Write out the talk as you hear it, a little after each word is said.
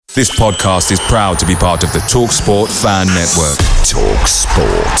This podcast is proud to be part of the TalkSport Fan Network.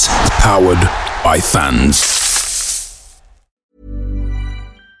 TalkSport. Powered by fans.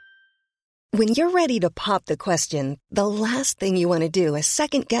 When you're ready to pop the question, the last thing you want to do is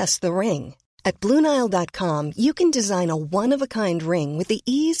second-guess the ring. At BlueNile.com, you can design a one-of-a-kind ring with the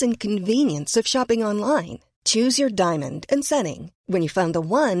ease and convenience of shopping online. Choose your diamond and setting. When you find the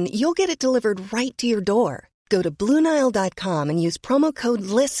one, you'll get it delivered right to your door. Go to BlueNile.com and use promo code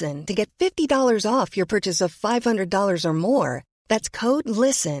LISTEN to get $50 off your purchase of $500 or more. That's code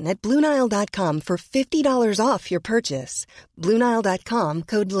LISTEN at BlueNile.com for $50 off your purchase. BlueNile.com,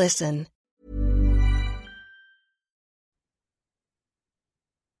 code LISTEN.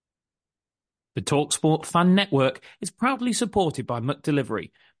 The TalkSport Fan Network is proudly supported by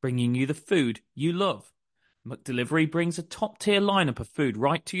McDelivery, bringing you the food you love. McDelivery brings a top-tier lineup of food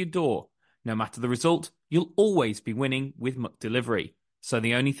right to your door. No matter the result, you'll always be winning with McDelivery. So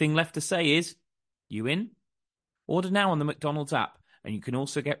the only thing left to say is, you in? Order now on the McDonald's app, and you can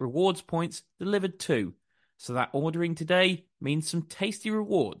also get rewards points delivered too. So that ordering today means some tasty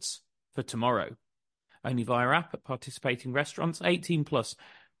rewards for tomorrow. Only via app at participating restaurants, 18 plus.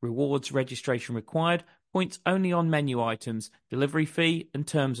 Rewards registration required. Points only on menu items. Delivery fee and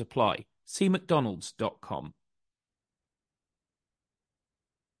terms apply. See mcdonalds.com.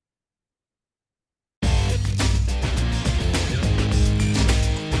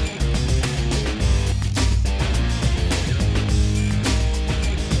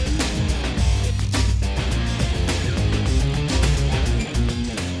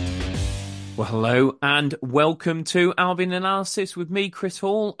 Well, hello and welcome to Albion Analysis with me, Chris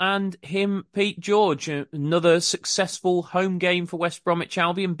Hall, and him, Pete George. Another successful home game for West Bromwich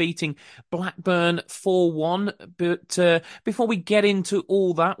Albion, beating Blackburn 4-1. But before we get into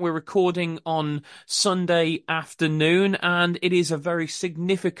all that, we're recording on Sunday afternoon, and it is a very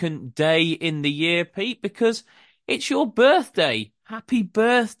significant day in the year, Pete, because it's your birthday. Happy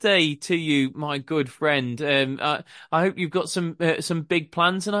birthday to you, my good friend. I hope you've got some big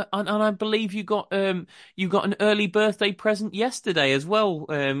plans, and I believe you got an early birthday present yesterday as well.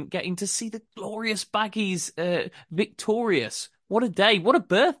 Getting to see the glorious Baggies victorious. What a day! What a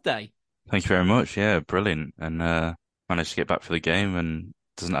birthday! Thank you very much. Yeah, brilliant, and managed to get back for the game, and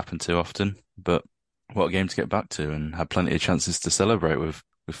it doesn't happen too often. But what a game to get back to, and had plenty of chances to celebrate with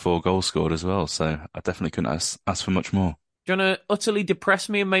 4 goals scored as well. So I definitely couldn't ask for much more. Do you want to utterly depress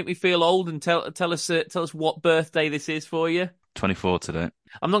me and make me feel old and tell us what birthday this is for you? 24 today.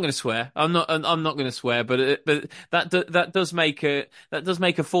 I'm not going to swear. I'm not going to swear. But that does make a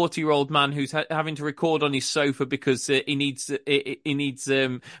 40-year-old man who's having to record on his sofa because he needs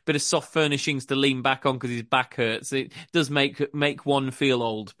a bit of soft furnishings to lean back on because his back hurts. It does make one feel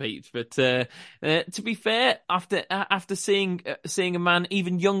old, Pete. But to be fair, after seeing a man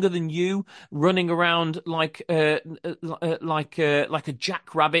even younger than you running around like a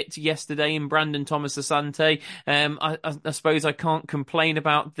jackrabbit yesterday in Brandon Thomas Asante, I suppose I can't complain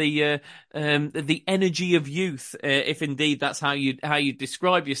about the energy of youth, if indeed that's how you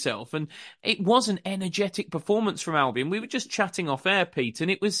describe yourself. And it was an energetic performance from Albion. We were just chatting off air, Pete, and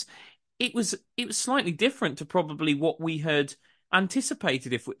it was slightly different to probably what we had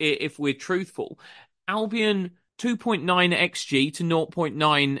anticipated if we're truthful. Albion 2.9 xG to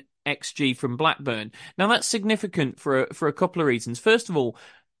 0.9 xG from Blackburn. Now that's significant for a couple of reasons. First of all,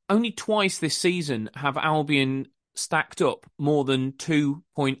 only twice this season have Albion stacked up more than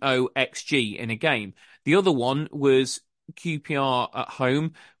 2.0 xG in a game. The other one was QPR at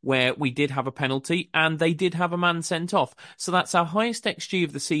home, where we did have a penalty and they did have a man sent off. So that's our highest xG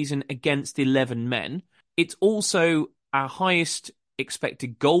of the season against 11 men. It's also our highest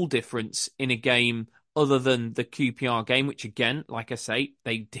expected goal difference in a game other than the QPR game, which again, like I say,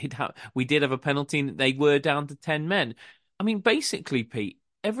 we did have a penalty and they were down to 10 men. I mean, basically, Pete,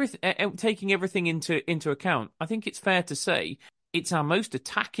 taking everything into account, I think it's fair to say it's our most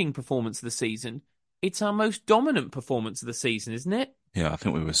attacking performance of the season. It's our most dominant performance of the season, isn't it? Yeah, I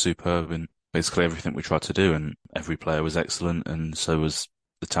think we were superb in basically everything we tried to do, and every player was excellent, and so was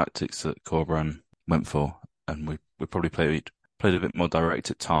the tactics that Corberan went for. And we probably played a bit more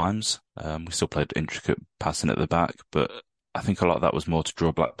direct at times. We still played intricate passing at the back, but I think a lot of that was more to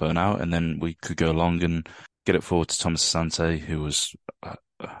draw Blackburn out, and then we could go along and get it forward to Thomas Asante, who was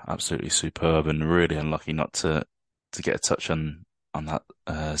absolutely superb and really unlucky not to get a touch on that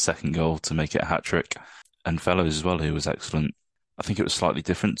second goal to make it a hat-trick. And Fellows as well, who was excellent. I think it was slightly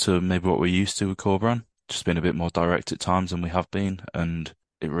different to maybe what we're used to with Corberan, just being a bit more direct at times than we have been, and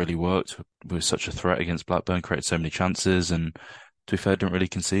it really worked. We were such a threat against Blackburn, created so many chances, and to be fair, didn't really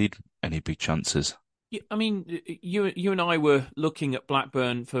concede any big chances. I mean, you and I were looking at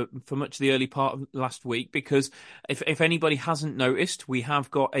Blackburn for much of the early part of last week because if anybody hasn't noticed, we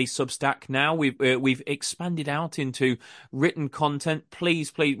have got a Substack now. We've expanded out into written content.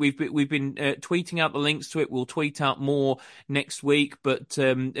 Please, we've been tweeting out the links to it. We'll tweet out more next week, but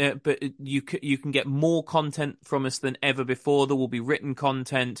you can get more content from us than ever before. There will be written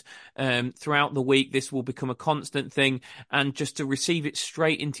content throughout the week. This will become a constant thing, and just to receive it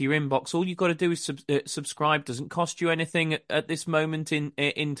straight into your inbox, all you've got to do is subscribe. Doesn't cost you anything at this moment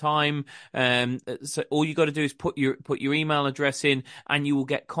in time. So all you got to do is put your email address in, and you will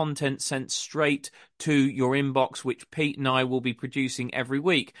get content sent straight to your inbox, which Pete and I will be producing every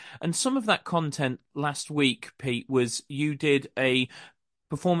week. And some of that content last week, Pete, was you did a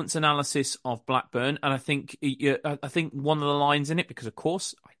performance analysis of Blackburn, and I think one of the lines in it, because of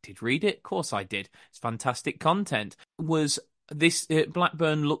course I did read it, of course I did. It's fantastic content. Was this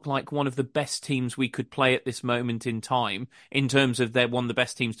Blackburn looked like one of the best teams we could play at this moment in time, in terms of they're one of the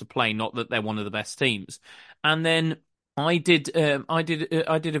best teams to play, not that they're one of the best teams. And then I did a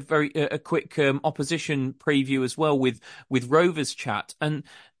very quick opposition preview as well with Rovers chat, and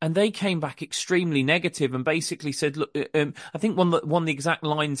they came back extremely negative and basically said, look, I think one of the exact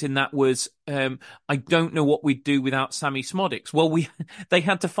lines in that was, I don't know what we'd do without Sammy Smodics. Well, they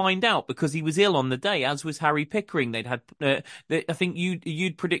had to find out because he was ill on the day, as was Harry Pickering. I think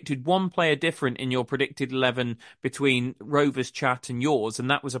you'd predicted one player different in your predicted 11 between Rovers chat and yours, and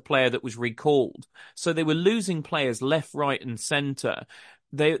that was a player that was recalled. So they were losing players left, right, and centre.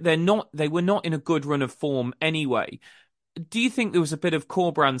 They were not in a good run of form anyway. Do you think there was a bit of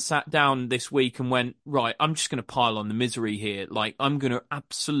Corbrand sat down this week and went, right, I'm just going to pile on the misery here. Like, I'm going to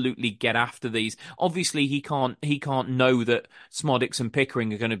absolutely get after these. Obviously, he can't know that Smodics and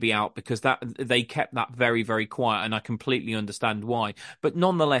Pickering are going to be out because they kept that very, very quiet, and I completely understand why. But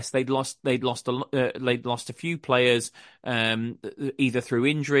nonetheless, they'd lost a few players, either through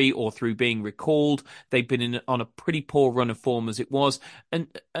injury or through being recalled. They've been on a pretty poor run of form as it was, and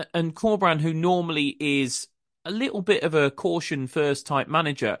Corbrand, who normally is a little bit of a caution first type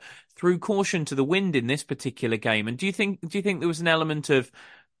manager, threw caution to the wind in this particular game. And do you think there was an element of,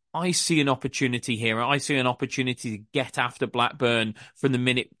 I see an opportunity here, I see an opportunity to get after Blackburn from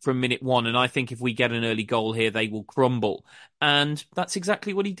minute one, and I think if we get an early goal here, they will crumble. And that's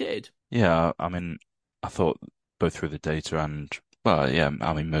exactly what he did. Yeah, I mean, I thought both through the data and, well, yeah,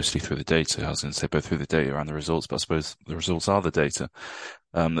 I mean, mostly through the data. I was going to say both through the data and the results, but I suppose the results are the data.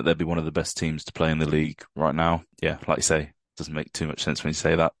 That they'd be one of the best teams to play in the league right now. Yeah, like you say, doesn't make too much sense when you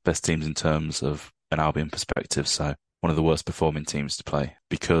say that. Best teams in terms of an Albion perspective. So one of the worst performing teams to play,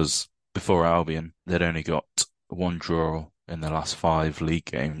 because before Albion, they'd only got one draw in their last 5 league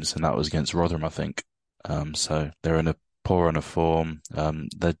games, and that was against Rotherham, I think. So they're in a poor run of form.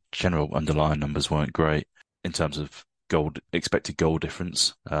 Their general underlying numbers weren't great in terms of expected goal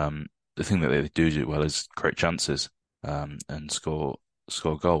difference. The thing that they do well is create chances and score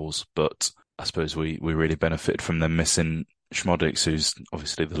goals, but I suppose we really benefited from them missing Schmodics, who's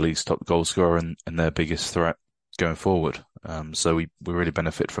obviously the league's top goal scorer and their biggest threat going forward. So we really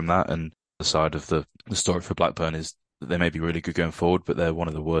benefit from that. And the side of the story for Blackburn is that they may be really good going forward, but they're one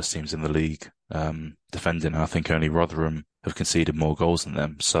of the worst teams in the league defending. And I think only Rotherham have conceded more goals than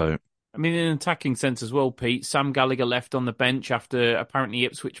them. So, I mean, in an attacking sense as well, Pete, Sam Gallagher left on the bench after apparently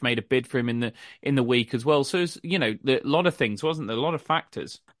Ipswich made a bid for him in the week as well. So, it's, a lot of things, wasn't there? A lot of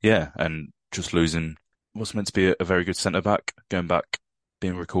factors. Yeah, and just losing what's meant to be a very good centre-back, going back,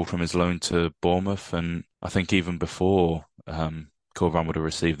 being recalled from his loan to Bournemouth. And I think even before Corbrand would have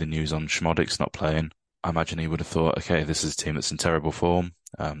received the news on Schmodics not playing, I imagine he would have thought, okay, this is a team that's in terrible form.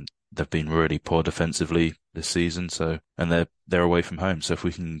 They've been really poor defensively this season, and they're away from home. So if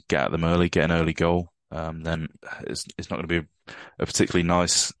we can get at them early, get an early goal, then it's not going to be a particularly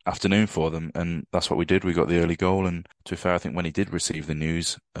nice afternoon for them. And that's what we did. We got the early goal. And to be fair, I think when he did receive the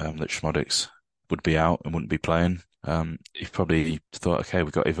news that Schmodics would be out and wouldn't be playing, he probably thought, okay,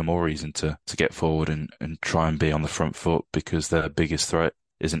 we've got even more reason to get forward and try and be on the front foot, because their biggest threat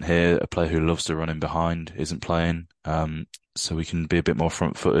isn't here. A player who loves to run in behind isn't playing. So we can be a bit more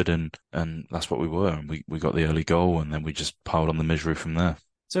front-footed, and that's what we were. And we got the early goal, and then we just piled on the misery from there.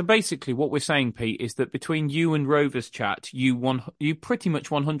 So basically what we're saying, Pete, is that between you and Rovers chat, you pretty much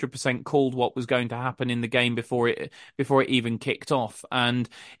 100% called what was going to happen in the game before it even kicked off. And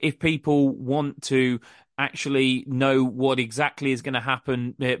if people want to actually know what exactly is going to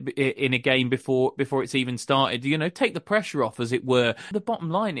happen in a game before it's even started, take the pressure off, as it were. The bottom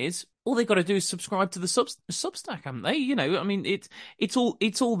line is, all they got to do is subscribe to the Substack, haven't they? I mean, it's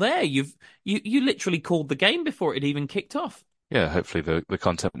all there. You literally called the game before it even kicked off. yeah, hopefully the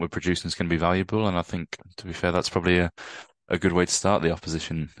content we're producing is going to be valuable. And I think, to be fair, that's probably a good way to start the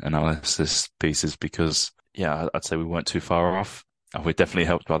opposition analysis pieces because, yeah, I'd say we weren't too far off. And we're definitely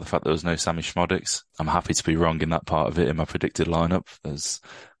helped by the fact there was no Sammy Schmodics. I'm happy to be wrong in that part of it in my predicted lineup.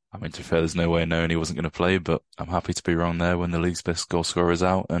 I mean, to be fair, there's no way of knowing he wasn't going to play, but I'm happy to be wrong there when the league's best goal scorer is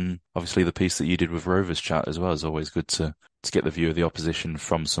out. And obviously the piece that you did with Rovers chat as well is always good to get the view of the opposition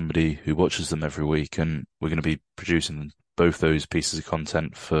from somebody who watches them every week. And we're going to be producing both those pieces of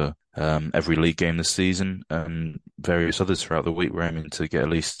content for every league game this season and various others throughout the week. We're aiming to get at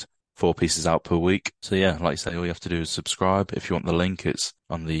least 4 pieces out per week. So yeah, like I say, all you have to do is subscribe. If you want the link, it's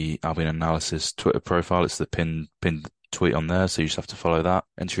on the Albion Analysis Twitter profile. It's the pinned tweet on there. So you just have to follow that,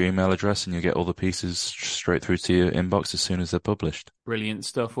 enter your email address, and you'll get all the pieces straight through to your inbox as soon as they're published. Brilliant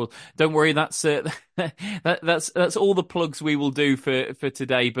stuff. Well, don't worry. That's that's all the plugs we will do for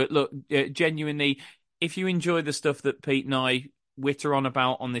today. But look, genuinely, if you enjoy the stuff that Pete and I witter on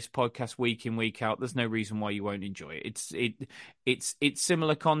about on this podcast week in, week out, there's no reason why you won't enjoy it. It's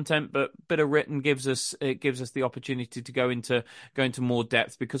similar content, but bit of written gives us the opportunity to go into more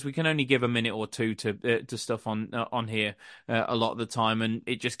depth because we can only give a minute or two to stuff on here a lot of the time, and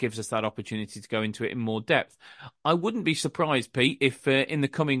it just gives us that opportunity to go into it in more depth. I wouldn't be surprised, Pete, if in the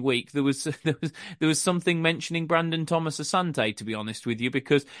coming week there was something mentioning Brandon Thomas Asante, to be honest with you,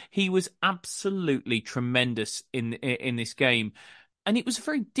 because he was absolutely tremendous in this game. And it was a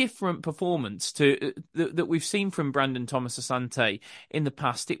very different performance to that we've seen from Brandon Thomas Asante in the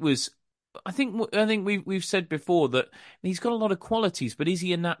past. It was, I think we've said before that he's got a lot of qualities, but is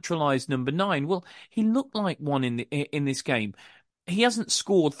he a naturalised number 9? Well, he looked like one in this game. He hasn't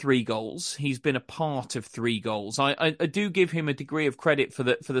scored 3 goals. He's been a part of 3 goals. I do give him a degree of credit for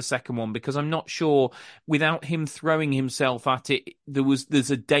the second one because I'm not sure without him throwing himself at it,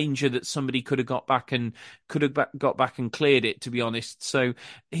 there's a danger that somebody could have got back and cleared it, to be honest. So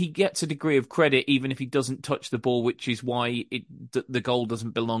he gets a degree of credit even if he doesn't touch the ball, which is why the goal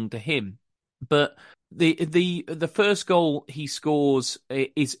doesn't belong to him. But the first goal he scores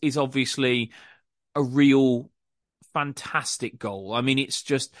is obviously a real fantastic goal. I mean, it's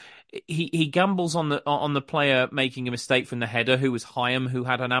just he gambles on the player making a mistake from the header, who was Hyam, who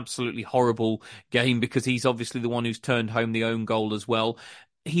had an absolutely horrible game because he's obviously the one who's turned home the own goal as well.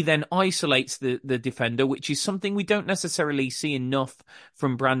 He then isolates the defender, which is something we don't necessarily see enough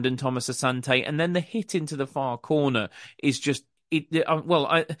from Brandon Thomas Asante. And then the hit into the far corner is just I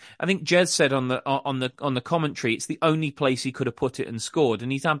think Jez said on the commentary, it's the only place he could have put it and scored,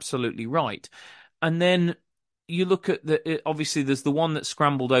 and he's absolutely right. And then you look at obviously there's the one that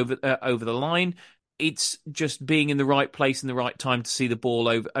scrambled over the line. It's just being in the right place in the right time to see the ball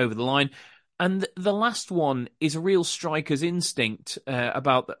over the line. And the last one is a real striker's instinct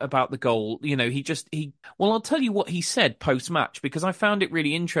about the goal. You know, well, I'll tell you what he said post-match because I found it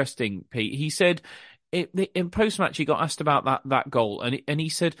really interesting, Pete. He said in post-match he got asked about that goal and he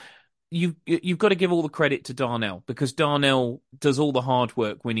said, You've got to give all the credit to Darnell because Darnell does all the hard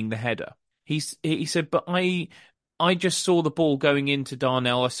work winning the header. He said, but I just saw the ball going into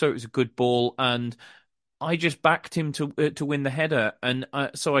Darnell. I saw it was a good ball, and I just backed him to win the header. And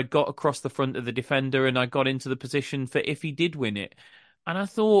so I got across the front of the defender, and I got into the position for if he did win it. And I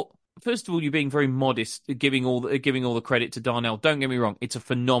thought, first of all, you're being very modest, giving all the credit to Darnell. Don't get me wrong; it's a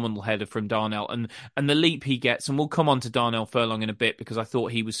phenomenal header from Darnell, and the leap he gets. And we'll come on to Darnell Furlong in a bit because I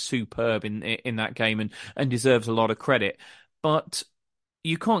thought he was superb in that game and deserves a lot of credit, but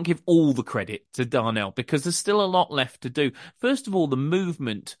you can't give all the credit to Darnell because there's still a lot left to do. First of all, the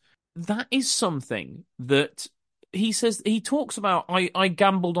movement. That is something that he says, he talks about, I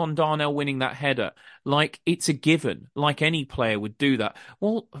gambled on Darnell winning that header like it's a given, like any player would do that.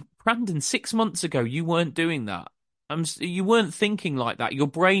 Well, Brandon, 6 months ago, you weren't doing that. You weren't thinking like that. Your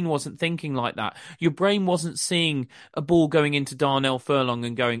brain wasn't thinking like that. Your brain wasn't seeing a ball going into Darnell Furlong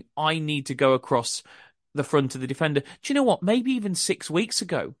and going, I need to go across the front of the defender. Do you know what? Maybe even 6 weeks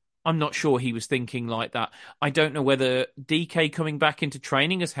ago, I'm not sure he was thinking like that. I don't know whether DK coming back into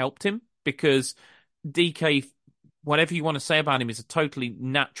training has helped him because DK, whatever you want to say about him, is a totally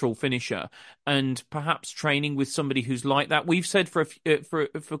natural finisher, and perhaps training with somebody who's like that. We've said for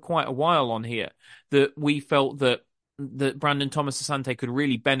quite a while on here that we felt that Brandon Thomas Asante could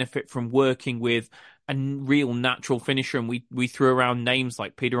really benefit from working with a real natural finisher, and we threw around names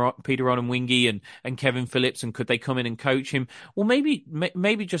like Peter Onumwingie and Kevin Phillips, and could they come in and coach him? Well,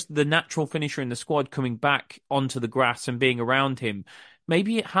 maybe just the natural finisher in the squad coming back onto the grass and being around him,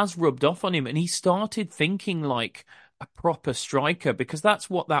 maybe it has rubbed off on him, and he started thinking like a proper striker, because that's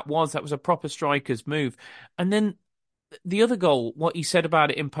what that was. That was a proper striker's move. And then the other goal, what he said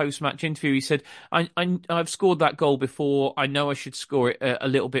about it in post-match interview, he said, I've scored that goal before. I know I should score it a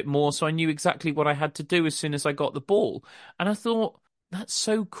little bit more. So I knew exactly what I had to do as soon as I got the ball. And I thought, that's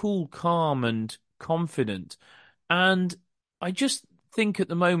so cool, calm and confident. And I just think at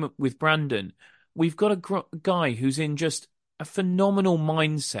the moment with Brandon, we've got a guy who's in just a phenomenal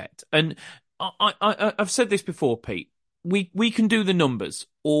mindset. And I've said this before, Pete. We can do the numbers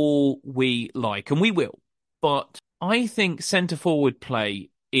all we like, and we will. But I think centre forward play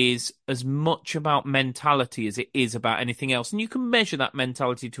is as much about mentality as it is about anything else. And you can measure that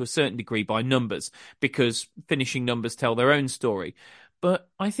mentality to a certain degree by numbers, because finishing numbers tell their own story. But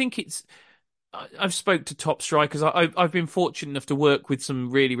I think I've spoke to top strikers. I've been fortunate enough to work with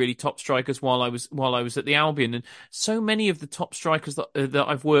some really, really top strikers while I was at the Albion, and so many of the top strikers that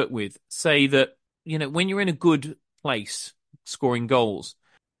I've worked with say that, when you're in a good place scoring goals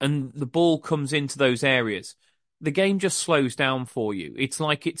and the ball comes into those areas, the game just slows down for you. It's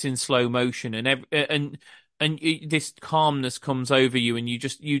like it's in slow motion, and this calmness comes over you, and you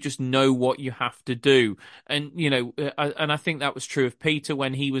just know what you have to do. And and I think that was true of Peter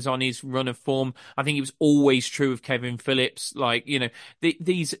when he was on his run of form. I think it was always true of Kevin Phillips. Like,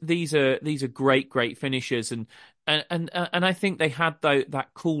 these are great finishers, and I think they had that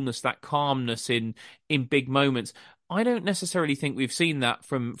coolness, that calmness in big moments. I don't necessarily think we've seen that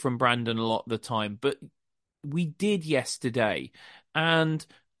from Brandon a lot of the time, but we did yesterday. And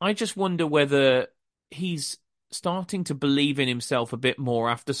I just wonder whether he's starting to believe in himself a bit more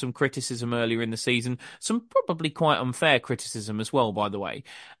after some criticism earlier in the season, some probably quite unfair criticism as well, by the way.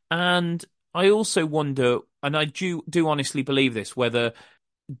 And I also wonder, and I do honestly believe this, whether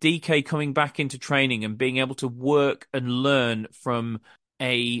DK coming back into training and being able to work and learn from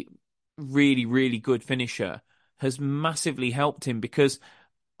a really, really good finisher has massively helped him, because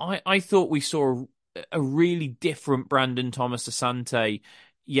I thought we saw a really different Brandon Thomas Asante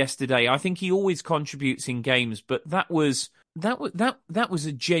yesterday. I think he always contributes in games, but that was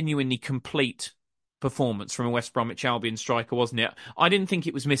a genuinely complete performance from a West Bromwich Albion striker, wasn't it? I didn't think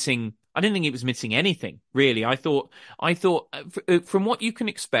it was missing anything, really. I thought from what you can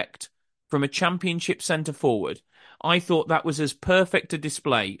expect from a Championship centre forward, I thought that was as perfect a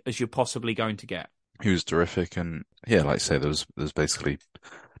display as you're possibly going to get. He was terrific, and yeah, like I say, there's basically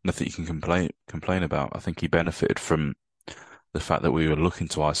nothing you can complain about. I think he benefited from the fact that we were looking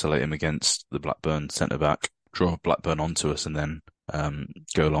to isolate him against the Blackburn centre-back, draw Blackburn onto us, and then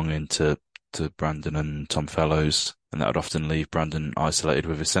go along into Brandon and Tom Fellows, and that would often leave Brandon isolated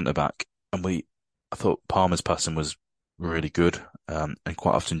with his centre-back. And I thought Palmer's passing was really good, and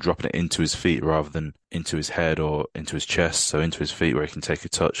quite often dropping it into his feet rather than into his head or into his chest, so into his feet where he can take a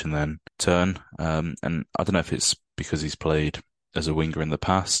touch and then turn. And I don't know if it's because he's played as a winger in the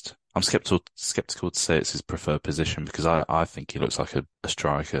past. I'm skeptical to say it's his preferred position, because I think he looks like a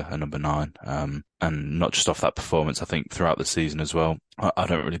striker, a number 9. And not just off that performance, I think throughout the season as well. I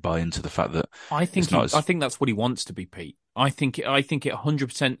don't really buy into the fact that I think that's what he wants to be, Pete. I think it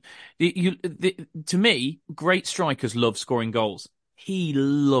 100%. To me, great strikers love scoring goals. He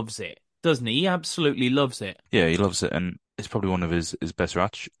loves it, doesn't he? He absolutely loves it. Yeah, he loves it, and it's probably one of his better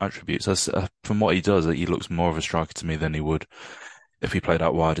attributes. From what he does, he looks more of a striker to me than he would if he played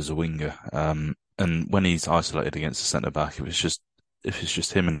out wide as a winger. And when he's isolated against a centre-back, if it's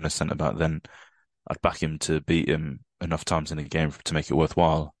just him and a centre-back, then I'd back him to beat him enough times in a game to make it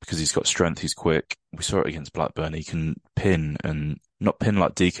worthwhile, because he's got strength, he's quick. We saw it against Blackburn. He can pin, and not pin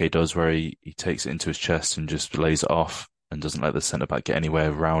like DK does, where he takes it into his chest and just lays it off and doesn't let the centre-back get anywhere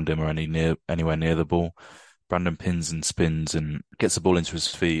around him or anywhere near the ball. Brandon pins and spins and gets the ball into his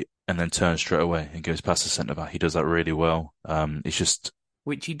feet and then turns straight away and goes past the centre-back. He does that really well.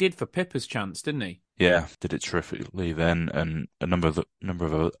 Which he did for Pippa's chance, didn't he? Yeah, did it terrifically then, and a number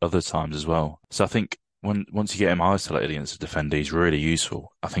of other times as well. So I think once you get him isolated against a defender, he's really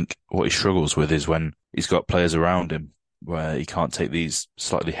useful. I think what he struggles with is when he's got players around him where he can't take these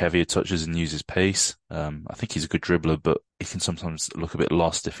slightly heavier touches and use his pace. I think he's a good dribbler, but he can sometimes look a bit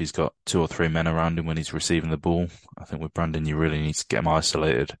lost if he's got 2 or 3 men around him when he's receiving the ball. I think with Brandon, you really need to get him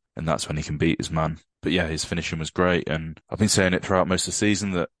isolated, and that's when he can beat his man. But yeah, his finishing was great, and I've been saying it throughout most of the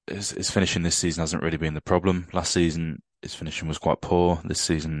season that his finishing this season hasn't really been the problem. Last season, his finishing was quite poor. This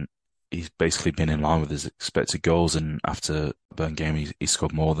season, he's basically been in line with his expected goals, and after the Burn game, he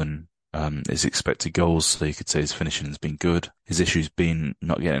scored more than his expected goals, so you could say his finishing has been good. His issue's been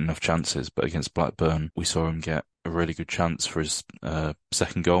not getting enough chances, but against Blackburn, we saw him get a really good chance for his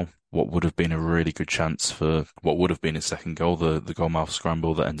second goal. What would have been a really good chance for what would have been his second goal, the goalmouth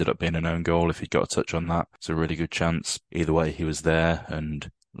scramble that ended up being an own goal. If he'd got a touch on that, it's a really good chance. Either way, he was there, and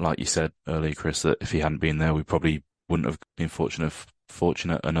like you said earlier, Chris, that if he hadn't been there, we probably wouldn't have been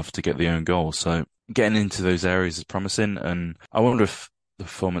fortunate enough to get the own goal. So getting into those areas is promising, and I wonder if the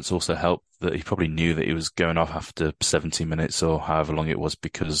performance also helped that he probably knew that he was going off after 70 minutes or however long it was,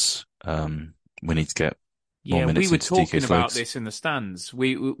 because we need to get more minutes. We were into talking DK's about legs. this in the stands.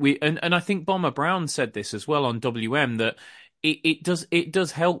 And I think Bomber Brown said this as well on WM, that it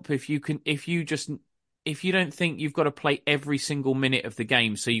does help if you don't think you've got to play every single minute of the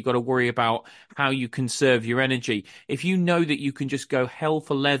game, so you've got to worry about how you conserve your energy. If you know that you can just go hell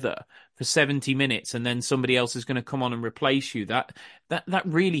for leather for 70 minutes and then somebody else is going to come on and replace you, that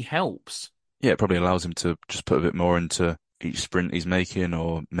really helps. Yeah, it probably allows him to just put a bit more into each sprint he's making,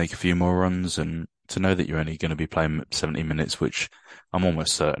 or make a few more runs, and to know that you're only going to be playing 70 minutes, which I'm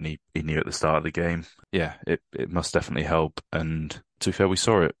almost certain he knew at the start of the game. Yeah, it must definitely help. And to be fair, we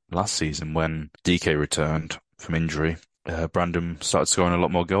saw it last season when DK returned from injury. Brandon started scoring a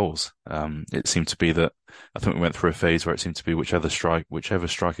lot more goals. It seemed to be that, I think we went through a phase where it seemed to be whichever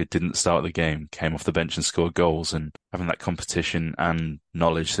striker didn't start the game came off the bench and scored goals, and having that competition and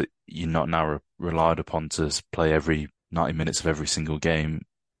knowledge that you're not now relied upon to play every 90 minutes of every single game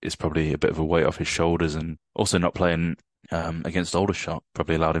is probably a bit of a weight off his shoulders. And also not playing against Aldershot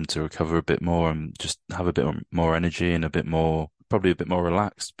probably allowed him to recover a bit more and just have a bit more energy and probably a bit more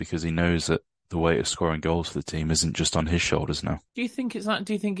relaxed, because he knows that the weight of scoring goals for the team isn't just on his shoulders now. Do you think it's that?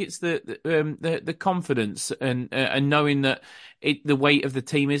 Do you think it's the confidence and knowing that the weight of the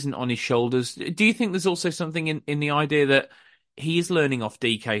team isn't on his shoulders? Do you think there's also something in the idea that he is learning off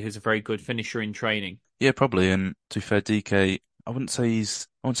DK, who's a very good finisher in training? Yeah, probably. And to be fair, DK, I wouldn't say he's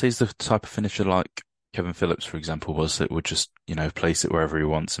the type of finisher like Kevin Phillips, for example, was, that would just, place it wherever he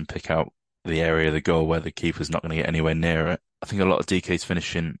wants and pick out the area of the goal where the keeper's not going to get anywhere near it. I think a lot of DK's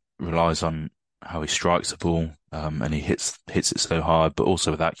finishing relies on how he strikes the ball, and he hits it so hard, but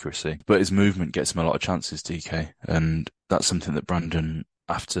also with accuracy. But his movement gets him a lot of chances, DK, and that's something that Brandon,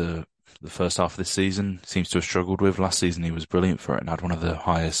 after the first half of this season, seems to have struggled with. Last season he was brilliant for it and had one of the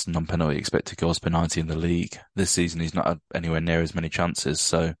highest non-penalty expected goals per 90 in the league. This season he's not had anywhere near as many chances.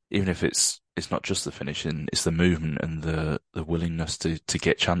 So even if it's not just the finishing, it's the movement and the willingness to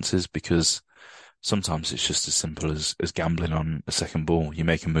get chances, because sometimes it's just as simple as gambling on a second ball. You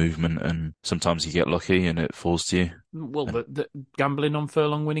make a movement and sometimes you get lucky and it falls to you. Well, the gambling on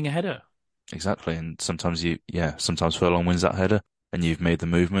Furlong winning a header. Exactly. And sometimes sometimes Furlong wins that header and you've made the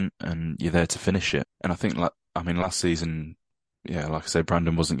movement and you're there to finish it. And I think, last season, like I said,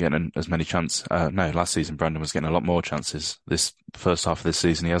 Brandon wasn't getting as many chances. No, last season Brandon was getting a lot more chances. This first half of this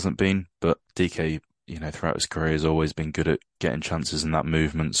season he hasn't been, but DK, throughout his career has always been good at getting chances and that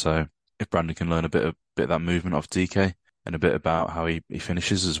movement. So if Brandon can learn a bit of that movement off DK and a bit about how he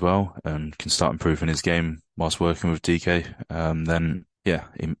finishes as well, and can start improving his game whilst working with DK, then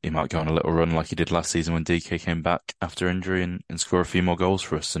he might go on a little run like he did last season when DK came back after injury and score a few more goals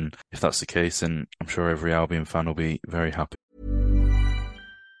for us. And if that's the case, then I'm sure every Albion fan will be very happy.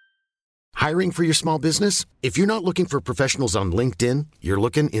 Hiring for your small business? If you're not looking for professionals on LinkedIn, you're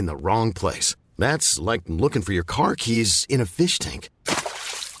looking in the wrong place. That's like looking for your car keys in a fish tank.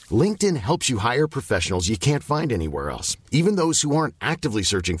 LinkedIn helps you hire professionals you can't find anywhere else, even those who aren't actively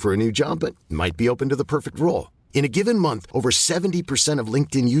searching for a new job but might be open to the perfect role. In a given month, over 70% of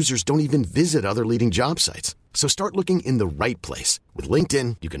LinkedIn users don't even visit other leading job sites. So start looking in the right place. With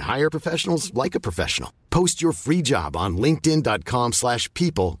LinkedIn, you can hire professionals like a professional. Post your free job on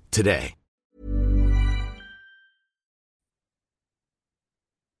linkedin.com/people today.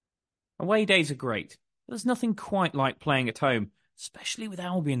 Away days are great. There's nothing quite like playing at home, especially with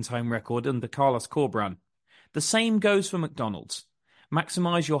Albion's home record under Carlos Corberán. The same goes for McDonald's.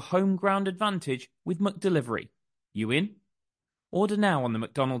 Maximise your home ground advantage with McDelivery. You in? Order now on the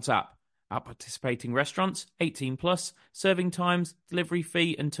McDonald's app. At participating restaurants, 18 plus, serving times, delivery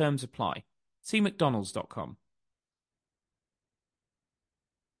fee and terms apply. See mcdonalds.com.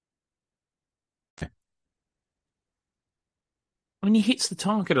 I mean, he hits the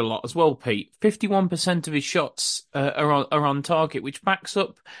target a lot as well, Pete. 51% of his shots are on target, which backs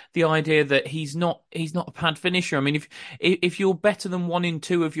up the idea that he's not a pad finisher. I mean, if you're better than 1 in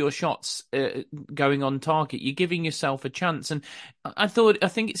 2 of your shots going on target, you're giving yourself a chance. And I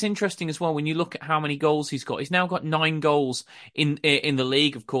think it's interesting as well when you look at how many goals he's got. He's now got 9 goals in the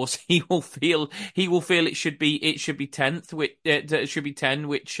league. Of course, he will feel it should be 10th, which it should be 10.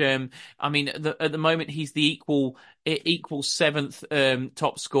 Which I mean, at the moment he's the equal 7th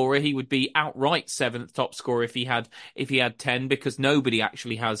top scorer. He would be outright 7th top scorer if he had 10, because nobody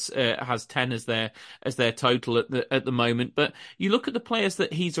actually has 10 as their total at the moment. But you look at the players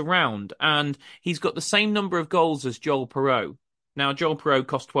that he's around, and he's got the same number of goals as Joel Perreault. Now, Joel Perreault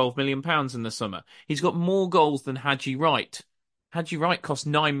cost £12 million in the summer. He's got more goals than Haji Wright. Haji Wright cost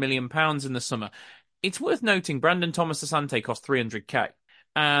 £9 million in the summer. It's worth noting Brandon Thomas Asante cost 300k,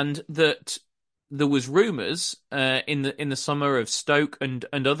 and that there was rumours in the summer of Stoke and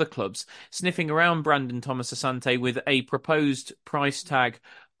other clubs sniffing around Brandon Thomas Asante with a proposed price tag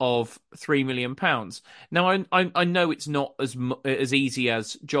of £3 million. Now, I know it's not as easy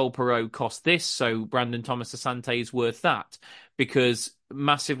as Joel Perreault cost this, so Brandon Thomas Asante is worth that, because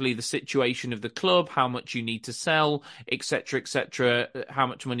massively the situation of the club, how much you need to sell, etc., how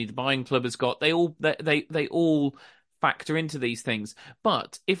much money the buying club has got, they all factor into these things.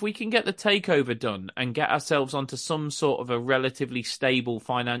 But if we can get the takeover done and get ourselves onto some sort of a relatively stable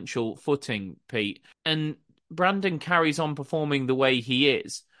financial footing, Pete, and Brandon carries on performing the way he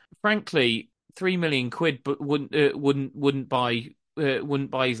is, frankly, £3 million, but wouldn't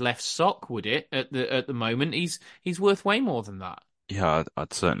buy his left sock, would it? At the moment, he's worth way more than that. Yeah,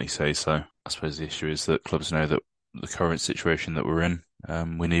 I'd certainly say so. I suppose the issue is that clubs know that the current situation that we're in,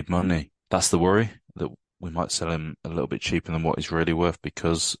 we need money. That's the worry, that we might sell him a little bit cheaper than what he's really worth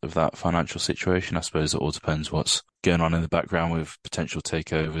because of that financial situation. I suppose it all depends what's going on in the background with potential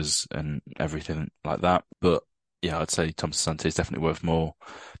takeovers and everything like that. But yeah, I'd say Thomas Asante is definitely worth more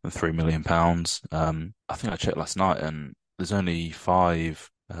than £3 million. I think I checked last night, and there's only five.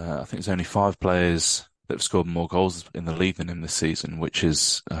 I think there's only 5 players that have scored more goals in the league than him this season, which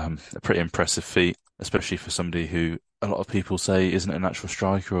is a pretty impressive feat, especially for somebody who a lot of people say isn't a natural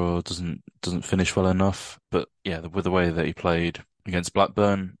striker or doesn't finish well enough. But yeah, with the way that he played against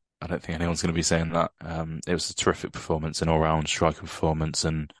Blackburn, I don't think anyone's going to be saying that. It was a terrific performance, an all-round striker performance,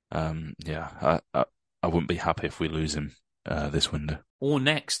 and yeah, I wouldn't be happy if we lose him this window or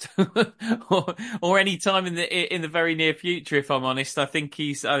next, or any time in the very near future. If I'm honest, I think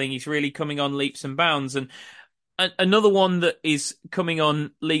he's really coming on leaps and bounds. And another one that is coming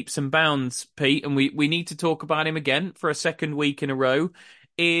on leaps and bounds, Pete, and we need to talk about him again for a second week in a row,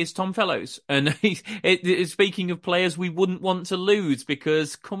 is Tom Fellows. And speaking of players we wouldn't want to lose,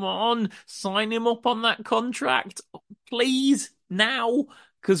 because come on, sign him up on that contract, please, now.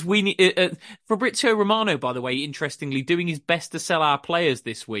 Because we need Fabrizio Romano, by the way, interestingly, doing his best to sell our players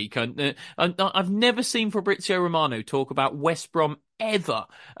this week. I've never seen Fabrizio Romano talk about West Brom ever,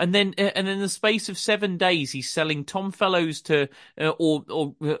 and then in the space of 7 days, he's selling Tom Fellows to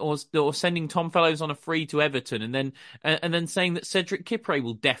or sending Tom Fellows on a free to Everton, and then saying that Cedric Kipre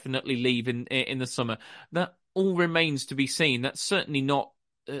will definitely leave in the summer. That all remains to be seen. That's certainly not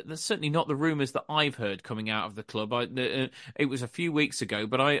the rumours that I've heard coming out of the club. It was a few weeks ago,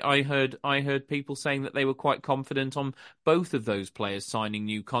 but I heard people saying that they were quite confident on both of those players signing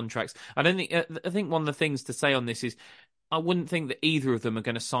new contracts. I think one of the things to say on this is, I wouldn't think that either of them are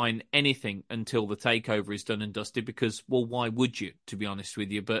going to sign anything until the takeover is done and dusted, because, well, why would you, to be honest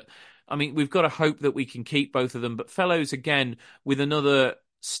with you? But I mean, we've got to hope that we can keep both of them. But Fellows, again, with another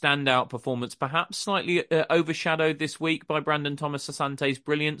standout performance, perhaps slightly overshadowed this week by Brandon Thomas Asante's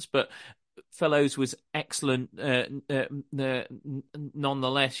brilliance, but Fellows was excellent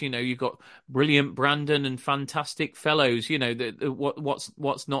nonetheless. You know, you've got brilliant Brandon and fantastic Fellows. You know,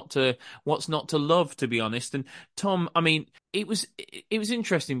 what's not to love, to be honest. And Tom, I mean, it was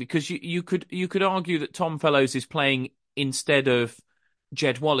interesting, because you could argue that Tom Fellows is playing instead of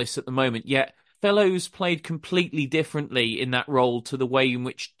Jed Wallace at the moment, yet Fellows played completely differently in that role to the way in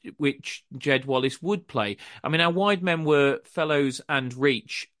which Jed Wallace would play. I mean, our wide men were Fellows and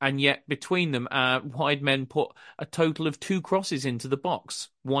Reach, and yet between them, our wide men put a total of 2 crosses into the box,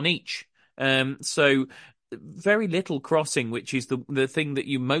 1 each. So very little crossing, which is the thing that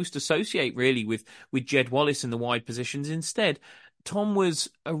you most associate really with Jed Wallace in the wide positions. Instead, Tom was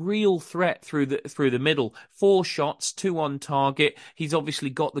a real threat through the middle. 4 shots, 2 on target. He's obviously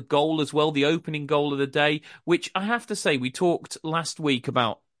got the goal as well, the opening goal of the day, which I have to say, we talked last week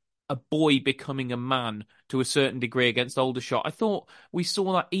about a boy becoming a man to a certain degree against Aldershot. I thought we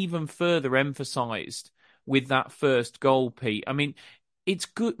saw that even further emphasised with that first goal, Pete. I mean, it's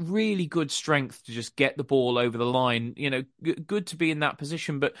good, really good strength to just get the ball over the line. You know, good to be in that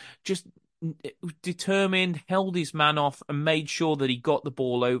position, but just determined, held his man off, and made sure that he got the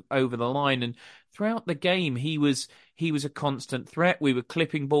ball over the line. And throughout the game, he was a constant threat. We were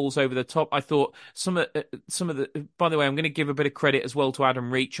clipping balls over the top. I thought some of the. By the way, I'm going to give a bit of credit as well to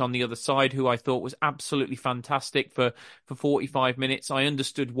Adam Reach on the other side, who I thought was absolutely fantastic for 45 minutes. I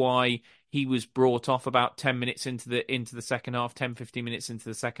understood why he was brought off about 10 minutes into the second half, 10, 15 minutes into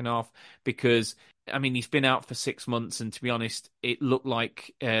the second half, because, I mean, he's been out for 6 months, and to be honest, it looked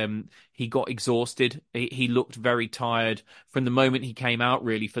like he got exhausted. He looked very tired from the moment he came out,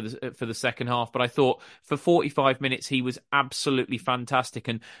 really, for the second half. But I thought for 45 minutes, he was absolutely fantastic,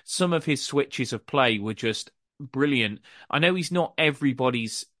 and some of his switches of play were just brilliant. I know he's not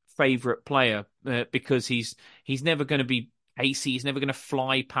everybody's favourite player because he's never going to be pacey, he's never going to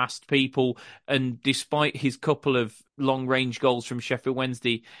fly past people, and despite his couple of long-range goals from Sheffield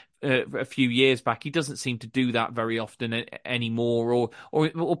Wednesday a few years back, he doesn't seem to do that very often anymore,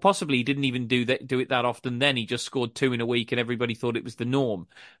 or possibly he didn't even do it that often then. He just scored 2 in a week and everybody thought it was the norm.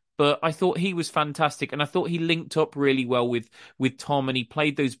 But I thought he was fantastic, and I thought he linked up really well with Tom, and he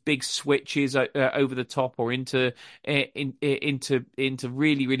played those big switches over the top or into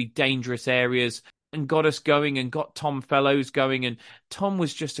really, really dangerous areas, and got us going and got Tom Fellows going. And Tom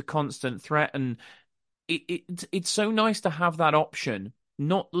was just a constant threat, and it's so nice to have that option.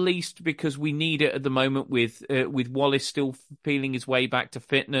 Not least because we need it at the moment with Wallace still feeling his way back to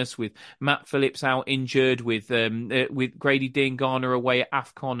fitness, with Matt Phillips out injured, with Grady Diangana away at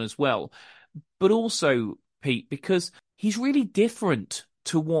AFCON as well. But also, Pete, because he's really different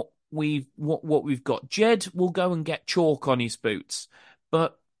to what we've got. Jed will go and get chalk on his boots,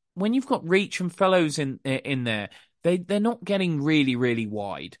 but when you've got Reach and Fellows in there, they're not getting really, really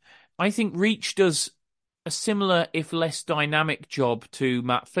wide. I think Reach does a similar, if less dynamic, job to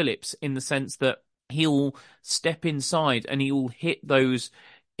Matt Phillips, in the sense that he'll step inside and he'll hit those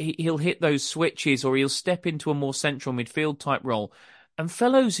switches, or he'll step into a more central midfield type role. And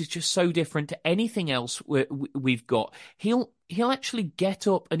Fellows is just so different to anything else we've got. He'll actually get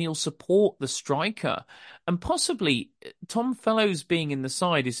up and he'll support the striker. And possibly Tom Fellows being in the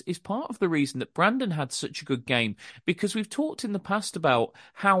side is part of the reason that Brandon had such a good game, because we've talked in the past about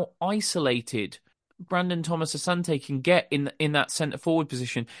how isolated Brandon Thomas Asante can get in that centre-forward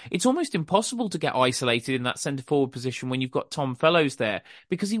position. It's almost impossible to get isolated in that centre-forward position when you've got Tom Fellows there,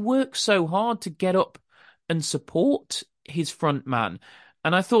 because he works so hard to get up and support his front man.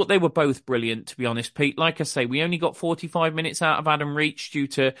 And I thought they were both brilliant, to be honest, Pete. Like I say, we only got 45 minutes out of Adam Reach due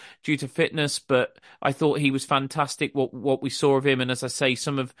to fitness, but I thought he was fantastic, what we saw of him. And as I say,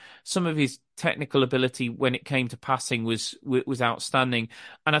 some of his technical ability when it came to passing was outstanding.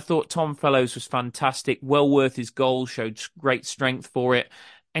 And I thought Tom Fellows was fantastic, well worth his goal, showed great strength for it,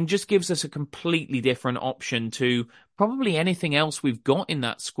 and just gives us a completely different option to probably anything else we've got in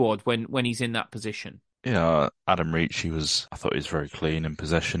that squad when he's in that position. Yeah, Adam Reach, I thought he was very clean in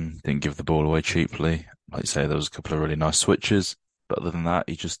possession, didn't give the ball away cheaply. Like you say, there was a couple of really nice switches, but other than that,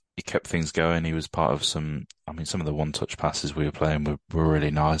 he kept things going. He was part of some of the one-touch passes we were playing were really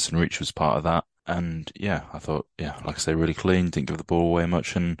nice, and Reach was part of that. And yeah, I thought, like I say, really clean, didn't give the ball away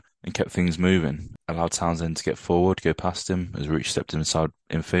much, and kept things moving. Allowed Townsend to get forward, go past him as Reach stepped inside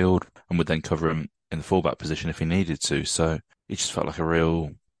in field, and would then cover him in the fullback position if he needed to. So he just felt like a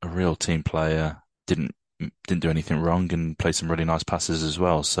real team player. Didn't do anything wrong, and played some really nice passes as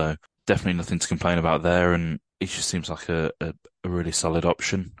well. So definitely nothing to complain about there. And he just seems like a really solid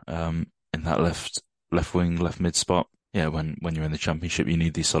option in that left wing, left mid spot. Yeah, when you're in the Championship, you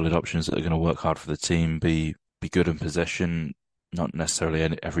need these solid options that are going to work hard for the team, be good in possession. Not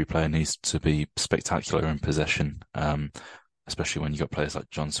necessarily every player needs to be spectacular in possession, especially when you've got players like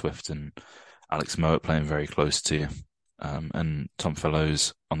John Swift and Alex Mowat playing very close to you. And Tom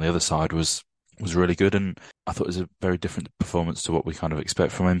Fellows on the other side was really good, and I thought it was a very different performance to what we kind of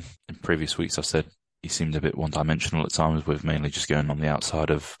expect from him. In previous weeks, I've said he seemed a bit one-dimensional at times, with mainly just going on the outside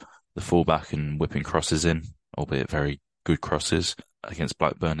of the fullback and whipping crosses in, albeit very good crosses. Against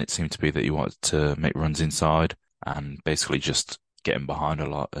Blackburn, it seemed to be that he wanted to make runs inside and basically just get him behind a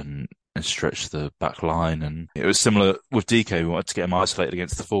lot and stretch the back line. And it was similar with DK. We wanted to get him isolated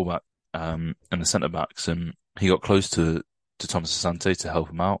against the fullback and the centre-backs, and he got close to Thomas Asante to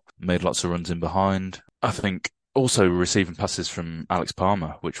help him out, made lots of runs in behind. I think also receiving passes from Alex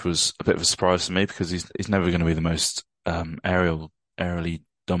Palmer, which was a bit of a surprise to me, because he's never going to be the most aerially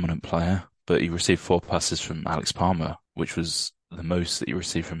dominant player, but he received 4 passes from Alex Palmer, which was the most that he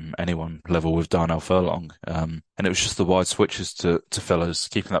received from anyone level with Darnell Furlong. And it was just the wide switches to Fellows,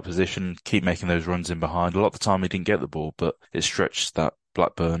 keeping that position, keep making those runs in behind. A lot of the time he didn't get the ball, but it stretched that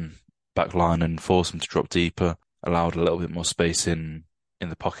Blackburn back line and forced him to drop deeper, allowed a little bit more space in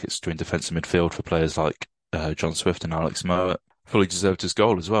the pockets between defence and midfield for players like John Swift and Alex Mowat. Fully deserved his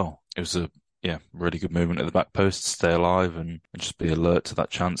goal as well. It was a really good movement at the back post to stay alive and just be alert to that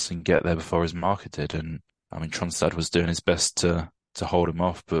chance and get there before his marker did. And I mean, Tronstad was doing his best to hold him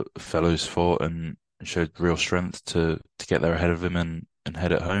off, but Fellows fought and showed real strength to get there ahead of him and and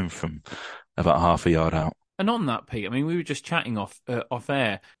head it home from about half a yard out. And on that, Pete, I mean, we were just chatting off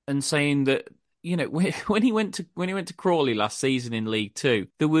air and saying that, you know, when he went to Crawley last season in League Two,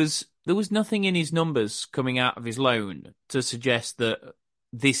 there was nothing in his numbers coming out of his loan to suggest that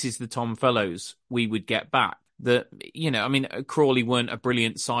this is the Tom Fellows we would get back. That, you know, I mean, Crawley weren't a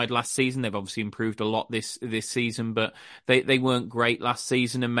brilliant side last season. They've obviously improved a lot this season, but they weren't great last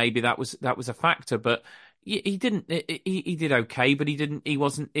season, and maybe that was a factor. But he didn't. He did okay, but he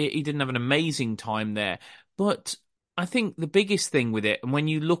didn't have an amazing time there. But I think the biggest thing with it, and when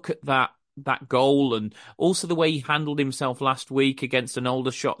you look at that goal, and also the way he handled himself last week against an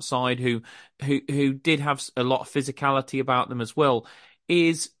older shot side who did have a lot of physicality about them as well,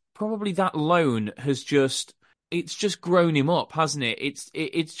 is probably that loan has just grown him up, hasn't it?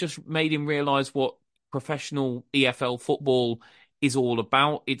 It's just made him realise what professional EFL football is all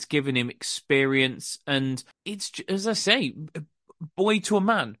about. It's given him experience, and it's, as I say, boy to a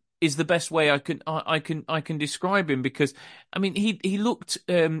man is the best way I can describe him, because I mean he looked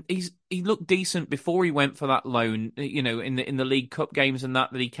he looked decent before he went for that loan, you know, in the League Cup games and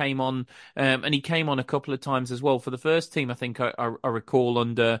that he came on, and he came on a couple of times as well for the first team. I think I recall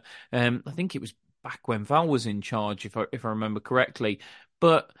under I think it was back when Val was in charge, if I remember correctly.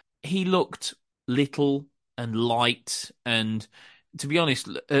 But he looked little and light, and to be honest,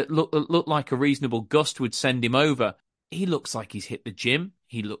 looked like a reasonable gust would send him over. He looks like he's hit the gym.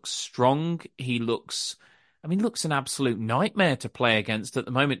 He looks strong. He looks an absolute nightmare to play against at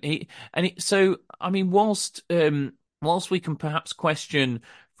the moment. So I mean, whilst we can perhaps question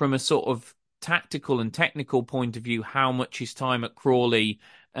from a sort of tactical and technical point of view how much his time at Crawley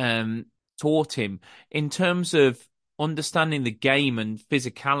taught him in terms of understanding the game and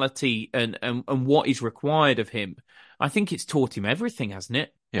physicality and what is required of him, I think it's taught him everything, hasn't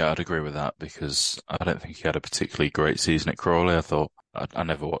it? Yeah, I'd agree with that, because I don't think he had a particularly great season at Crawley. I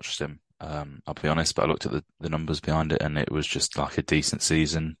never watched him, I'll be honest, but I looked at the numbers behind it, and it was just like a decent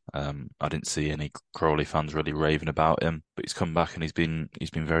season. I didn't see any Crawley fans really raving about him, but he's come back and he's been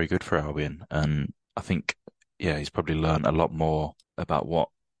very good for Albion. And I think, yeah, he's probably learned a lot more about what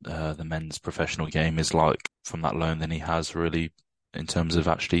the men's professional game is like from that loan than he has really in terms of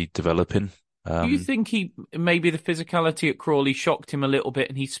actually developing. Do you think maybe the physicality at Crawley shocked him a little bit,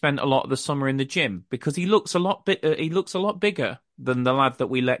 and he spent a lot of the summer in the gym, because he looks a lot bigger than the lad that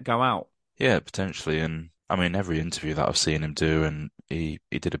we let go out? Yeah, potentially. And I mean, every interview that I've seen him do, and he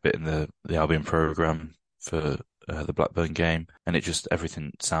did a bit in the Albion programme for the Blackburn game, and it just,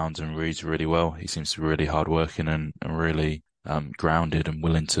 everything sounds and reads really well. He seems to be really hardworking and really grounded and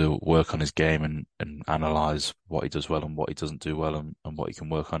willing to work on his game and analyse what he does well and what he doesn't do well, and what he can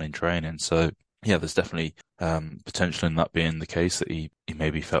work on in training. So yeah, there's definitely potential in that being the case, that he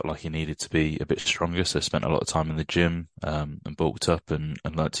maybe felt like he needed to be a bit stronger, so spent a lot of time in the gym and bulked up and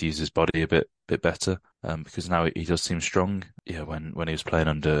learned to use his body a bit better, because now he does seem strong. Yeah, when he was playing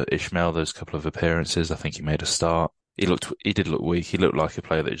under Ishmael, those couple of appearances, I think he made a start. He did look weak. He looked like a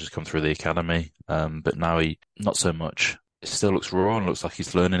player that had just come through the academy, but now he not so much. It still looks raw and looks like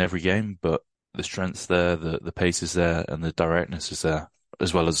he's learning every game, but the strength's there, the pace is there, and the directness is there,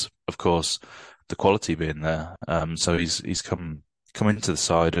 as well as, of course, the quality being there. So he's come into the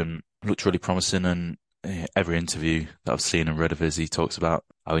side and looked really promising. And every interview that I've seen and read of his, he talks about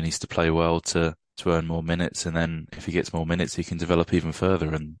how he needs to play well to earn more minutes, and then if he gets more minutes, he can develop even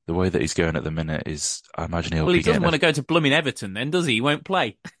further. And the way that he's going at the minute is, I imagine he'll. Well, he doesn't want to go to blooming Everton, then, does he? He won't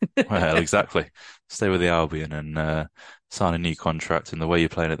play. Well, exactly. Stay with the Albion and sign a new contract, and the way you're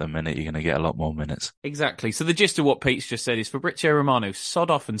playing at the minute, you're going to get a lot more minutes. Exactly. So the gist of what Pete's just said is, Fabrizio Romano,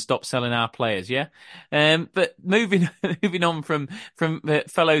 sod off and stop selling our players, yeah? But moving on from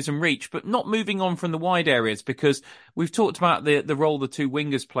Fellows and Reach, but not moving on from the wide areas, because we've talked about the role the two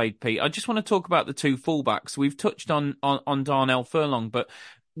wingers played, Pete. I just want to talk about the two fullbacks. We've touched on Darnell Furlong, but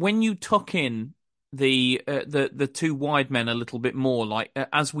when you tuck in the two wide men a little bit more, like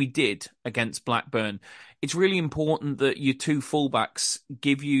as we did against Blackburn, it's really important that your two fullbacks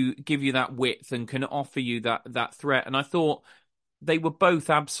give you that width and can offer you that threat. And I thought they were both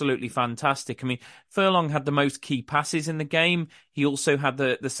absolutely fantastic. I mean, Furlong had the most key passes in the game. He also had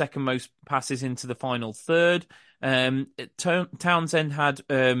the second most passes into the final third. Townsend had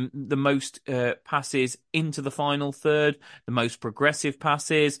the most passes into the final third, the most progressive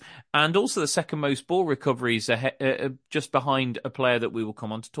passes, and also the second most ball recoveries, just behind a player that we will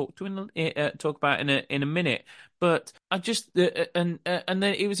come on to talk about in a minute. But I just and then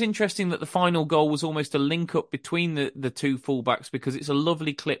it was interesting that the final goal was almost a link up between the two fullbacks, because it's a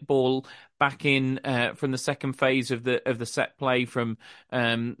lovely clip ball back in from the second phase of the set play from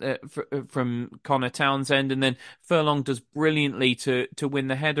Connor Townsend, and then Furlong does brilliantly to win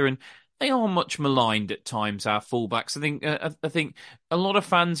the header, and they are much maligned at times, our fullbacks. I think a lot of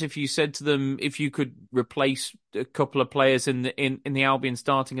fans, if you said to them, if you could replace a couple of players in the Albion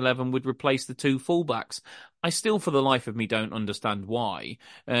starting 11, would replace the two fullbacks. I still, for the life of me, don't understand why.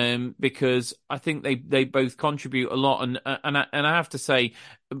 Because I think they both contribute a lot, and I have to say,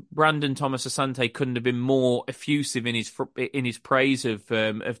 Brandon Thomas Asante couldn't have been more effusive in his praise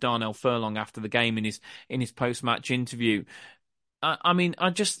of Darnell Furlong after the game in his post match interview. I mean,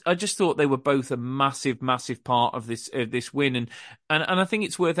 I just thought they were both a massive, massive part of this win, and I think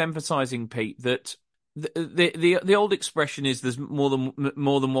it's worth emphasising, Pete, that the old expression is there's more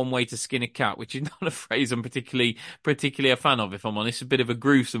than one way to skin a cat, which is not a phrase I'm particularly a fan of, if I'm honest. A bit of a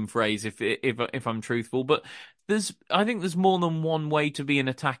gruesome phrase, if I'm truthful, but I think there's more than one way to be an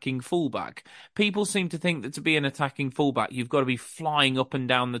attacking fullback. People seem to think that to be an attacking fullback, you've got to be flying up and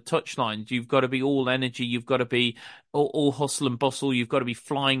down the touchlines. You've got to be all energy. You've got to be all hustle and bustle. You've got to be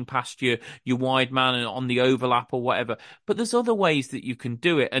flying past your wide man and on the overlap or whatever. But there's other ways that you can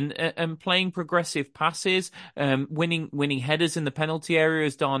do it, and playing progressive passes, winning headers in the penalty area,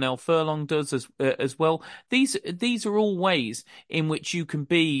 as Darnell Furlong does as well. These are all ways in which you can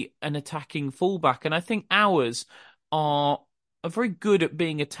be an attacking fullback, and I think ours are very good at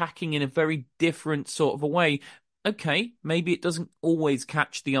being attacking in a very different sort of a way. Okay, maybe it doesn't always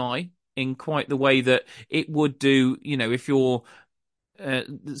catch the eye in quite the way that it would do, if you're a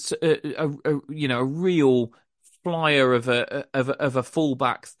real flyer of a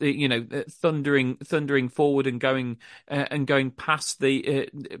fullback, thundering forward and going past the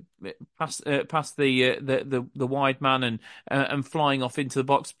wide man and flying off into the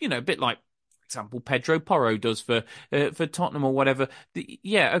box, a bit like, example, Pedro Porro does for Tottenham or whatever.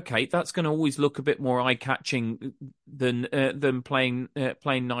 Okay, that's going to always look a bit more eye-catching than playing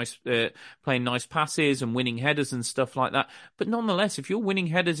nice passes and winning headers and stuff like that. But nonetheless, if you're winning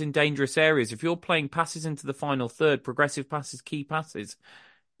headers in dangerous areas, if you're playing passes into the final third, progressive passes, key passes,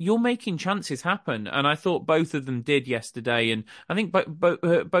 you're making chances happen, and I thought both of them did yesterday, and I think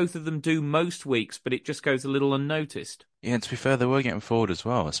both of them do most weeks, but it just goes a little unnoticed. Yeah, and to be fair, they were getting forward as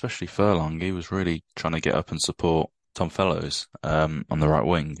well, especially Furlong. He was really trying to get up and support Tom Fellows on the right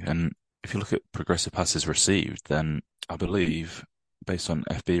wing. And if you look at progressive passes received, then I believe, based on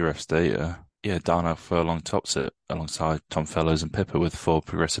FBref's data, Darnell Furlong tops it alongside Tom Fellows and Pippa with 4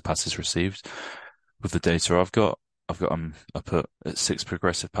 progressive passes received. With the data I've got them up at 6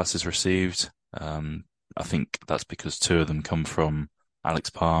 progressive passes received. I think that's because 2 of them come from Alex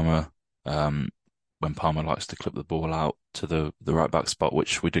Palmer, when Palmer likes to clip the ball out to the right back spot,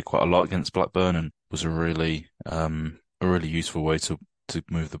 which we did quite a lot against Blackburn, and was a really useful way to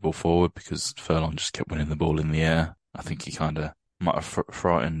move the ball forward, because Furlong just kept winning the ball in the air. I think he kind of might have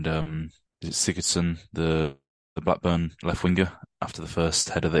frightened Sigurdsson, the Blackburn left winger, after the first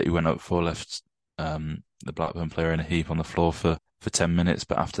header that he went up for, left the Blackburn player in a heap on the floor for 10 minutes.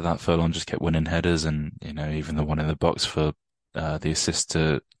 But after that, Furlong just kept winning headers, and even the one in the box for the assist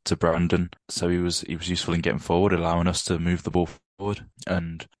to Brandon. So he was useful in getting forward, allowing us to move the ball forward.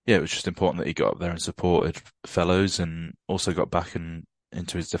 And it was just important that he got up there and supported Fellows, and also got back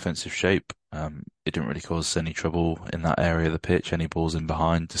into his defensive shape. It didn't really cause any trouble in that area of the pitch, any balls in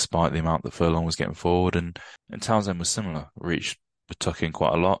behind, despite the amount that Furlong was getting forward. And Townsend was similar. Reach would tuck in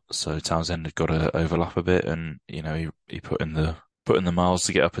quite a lot, so Townsend had got to overlap a bit, and he put in the miles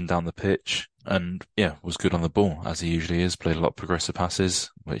to get up and down the pitch, and was good on the ball, as he usually is. Played a lot of progressive passes,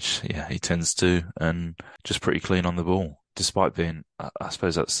 which he tends to, and just pretty clean on the ball, despite being, I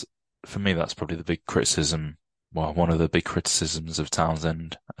suppose that's probably the big criticism. Well, one of the big criticisms of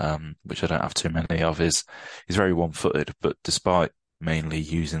Townsend, which I don't have too many of, is he's very one-footed, but despite mainly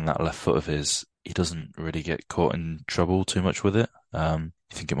using that left foot of his, he doesn't really get caught in trouble too much with it. You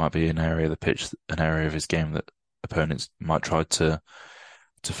think it might be an area of the pitch, an area of his game that opponents might try to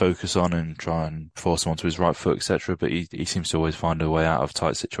focus on and try and force him onto his right foot, etc. But he seems to always find a way out of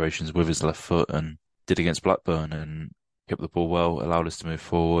tight situations with his left foot, and did against Blackburn, and kept the ball well, allowed us to move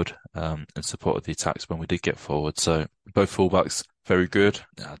forward, and supported the attacks when we did get forward. So both fullbacks, very good.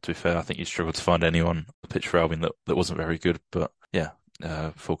 To be fair, I think you struggled to find anyone on the pitch for Albion that wasn't very good. But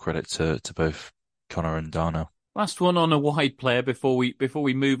full credit to both Connor and Darnell. Last one on a wide player before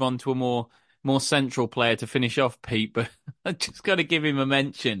we move on to a more central player to finish off, Pete, but I just got to give him a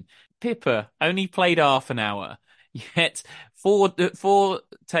mention. Pippa only played half an hour, yet four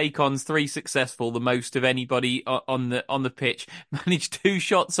take-ons, 3 successful, the most of anybody on the pitch. Managed 2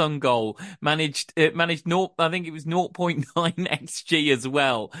 shots on goal. Managed I think it was 0.9 xG as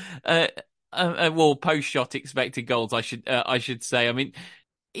well. Well, post-shot expected goals, I should say. I mean,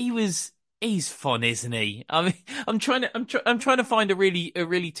 he was He's fun, isn't he? I mean, I'm trying to find a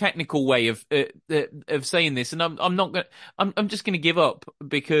really technical way of saying this, and I'm just gonna give up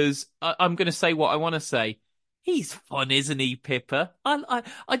because I'm gonna say what I want to say. He's fun, isn't he, Pippa?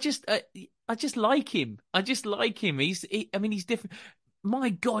 I just like him. I just like him. I mean, he's different. My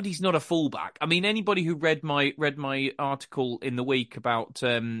God, he's not a fullback. I mean, anybody who read my article in the week about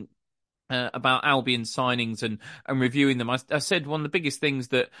Albion signings and reviewing them. I said one of the biggest things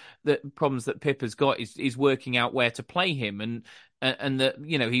that problems that Pippa's got is working out where to play him, and that,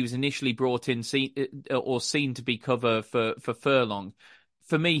 you know, he was initially brought in seen to be cover for Furlong.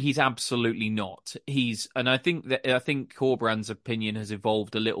 For me, he's absolutely not. And I think Corbrand's opinion has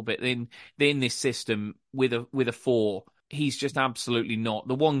evolved a little bit in this system with a four. He's just absolutely not.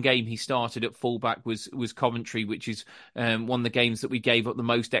 The one game he started at fullback was Coventry, which is one of the games that we gave up the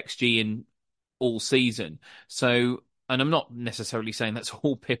most XG in all season. So, and I'm not necessarily saying that's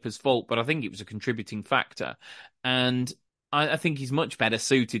all Pippa's fault, but I think it was a contributing factor. And I think he's much better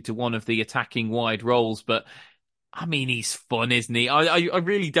suited to one of the attacking wide roles. But I mean, he's fun, isn't he? I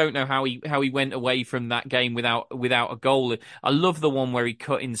really don't know how he went away from that game without a goal. I love the one where he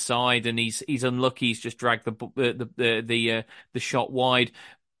cut inside and he's unlucky. He's just dragged the shot wide.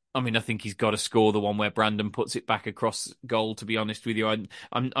 I mean, I think he's got to score the one where Brandon puts it back across goal. To be honest with you,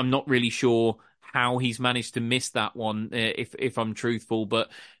 I'm not really sure how he's managed to miss that one. If I'm truthful,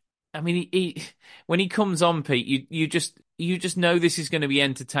 but I mean, he when he comes on, Pete, you just know this is going to be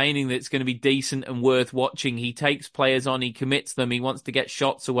entertaining, that it's going to be decent and worth watching. He takes players on, he commits them, he wants to get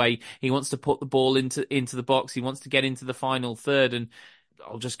shots away, he wants to put the ball into the box, he wants to get into the final third. And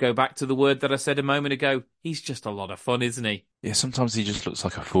I'll just go back to the word that I said a moment ago. He's just a lot of fun, isn't he? Yeah, sometimes he just looks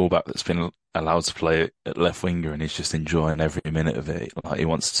like a fullback that's been allowed to play at left winger and he's just enjoying every minute of it. Like, he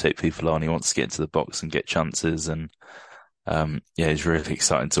wants to take people on, he wants to get into the box and get chances. And yeah, he's really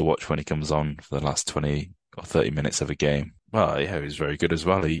exciting to watch when he comes on for the last 20 or 30 minutes of a game. Well, yeah, he was very good as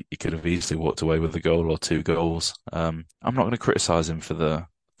well. He could have easily walked away with a goal or two goals. I'm not going to criticise him for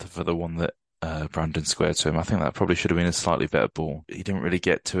the one that Brandon squared to him. I think that probably should have been a slightly better ball. He didn't really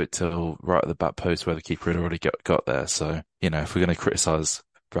get to it till right at the back post where the keeper had already got there. So, you know, if we're going to criticise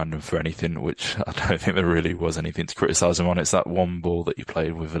Brandon for anything, which I don't think there really was anything to criticise him on, it's that one ball that he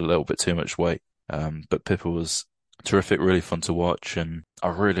played with a little bit too much weight. But Pippa was terrific, really fun to watch, and I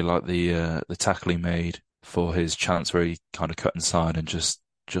really like the tackle he made for his chance where he kind of cut inside and just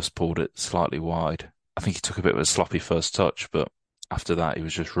pulled it slightly wide. I think he took a bit of a sloppy first touch, but after that he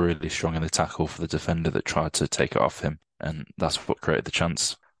was just really strong in the tackle for the defender that tried to take it off him, and that's what created the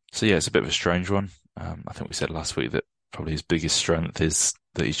chance. So yeah, it's a bit of a strange one. I think we said last week that probably his biggest strength is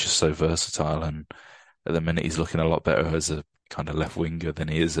that he's just so versatile, and at the minute he's looking a lot better as a kind of left winger than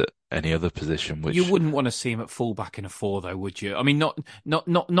he is at any other position. Which you wouldn't want to see him at fullback in a four, though, would you? I mean, not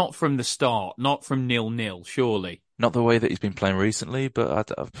from the start, not from 0-0, surely. Not the way that he's been playing recently, but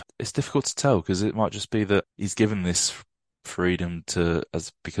it's difficult to tell because it might just be that he's given this freedom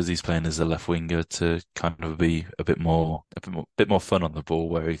because he's playing as a left winger to kind of be a bit more fun on the ball,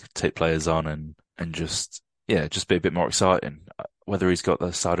 where he could take players on and just be a bit more exciting. Whether he's got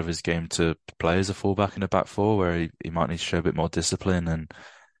the side of his game to play as a fullback in a back four, where he might need to show a bit more discipline and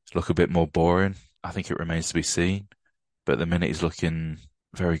look a bit more boring, I think it remains to be seen. But at the minute he's looking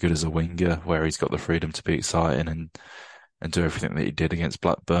very good as a winger, where he's got the freedom to be exciting and do everything that he did against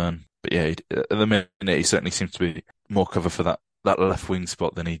Blackburn. But yeah, at the minute he certainly seems to be more cover for that left wing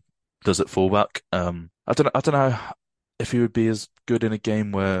spot than he does at fullback. I don't know if he would be as good in a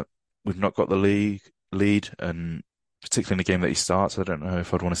game where we've not got the lead, and particularly in a game that he starts. I don't know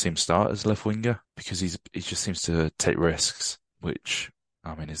if I'd want to see him start as left winger because he just seems to take risks, which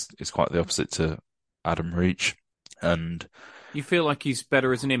I mean is quite the opposite to Adam Reach. And you feel like he's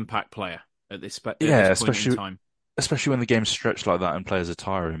better as an impact player at this point especially in time. Especially when the game's stretched like that and players are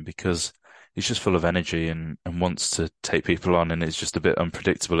tiring, because he's just full of energy and wants to take people on, and it's just a bit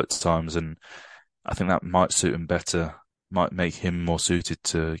unpredictable at times. And I think that might suit him better, might make him more suited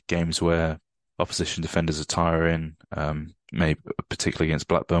to games where opposition defenders are tiring, maybe particularly against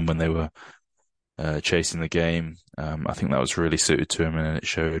Blackburn when they were chasing the game. I think that was really suited to him, and it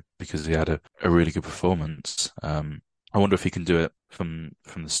showed because he had a really good performance. I wonder if he can do it from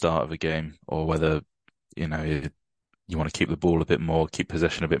the start of a game, or whether, you know, you want to keep the ball a bit more, keep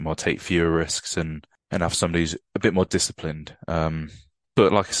possession a bit more, take fewer risks, and have somebody who's a bit more disciplined.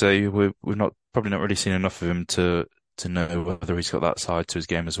 But like I say, we've probably not really seen enough of him to know whether he's got that side to his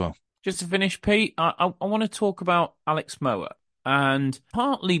game as well. Just to finish, Pete, I want to talk about Alex Mowatt, and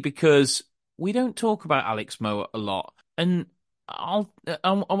partly because we don't talk about Alex Mowatt a lot, and I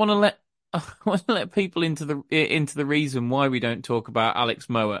want to let people into the reason why we don't talk about Alex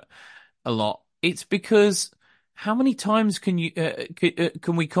Mowatt. a lot, it's because how many times can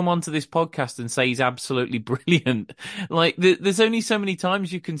we come onto this podcast and say he's absolutely brilliant? Like, there's only so many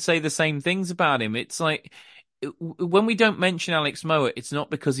times you can say the same things about him. It's like when we don't mention Alex Mowat, it's not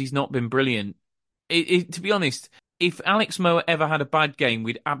because he's not been brilliant. To be honest, if Alex Mowat ever had a bad game,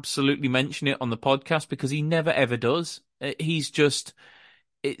 we'd absolutely mention it on the podcast because he never ever does. He's just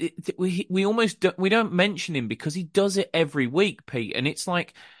we almost we don't mention him because he does it every week, Pete, and it's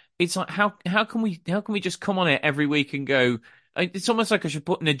like how can we just come on it every week and go? It's almost like I should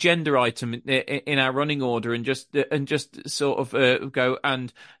put an agenda item in our running order and just sort of go,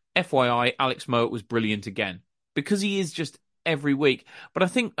 and FYI, Alex Mowat was brilliant again, because he is just every week. But I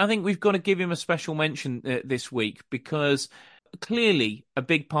think we've got to give him a special mention this week, because clearly a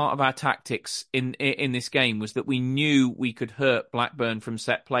big part of our tactics in this game was that we knew we could hurt Blackburn from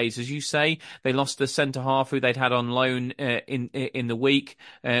set plays. As you say, they lost a centre half who they'd had on loan in the week,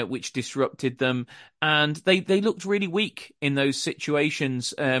 which disrupted them, and they looked really weak in those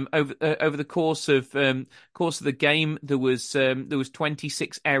situations. Over the course of the game, there was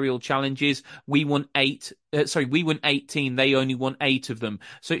 26 aerial challenges. We won 8. We won 18. They only won 8 of them.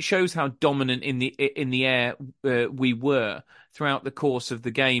 So it shows how dominant in the air we were throughout the course of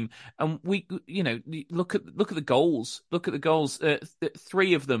the game. And we, look at the goals. Look at the goals.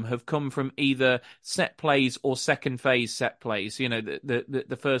 3 of them have come from either set plays or second phase set plays.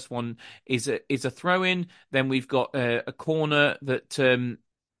 The first one is a throw in. Then we've got a corner that.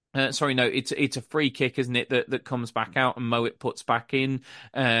 It's a free kick, isn't it? That comes back out and Mowat puts back in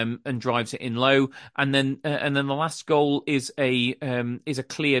and drives it in low, and then the last goal is a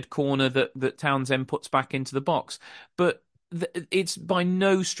cleared corner that Townsend puts back into the box. But it's by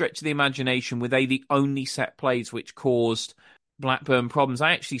no stretch of the imagination were they the only set plays which caused Blackburn problems.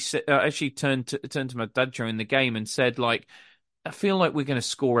 I actually turned to my dad during the game and said, like, I feel like we're going to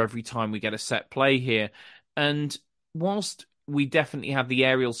score every time we get a set play here. And whilst we definitely had the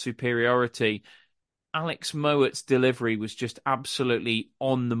aerial superiority, Alex Mowat's delivery was just absolutely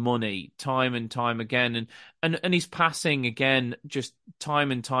on the money time and time again. And his passing again, just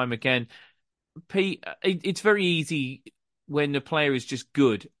time and time again. Pete, it's very easy when a player is just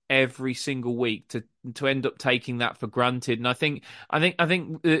good every single week to end up taking that for granted. And I think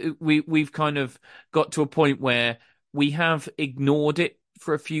we've kind of got to a point where we have ignored it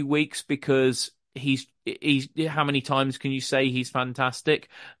for a few weeks because he's how many times can you say he's fantastic?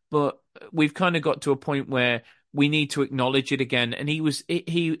 But we've kind of got to a point where we need to acknowledge it again. And he was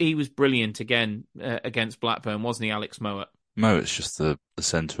brilliant again against Blackburn, wasn't he, Alex Mowat? Mowat's just the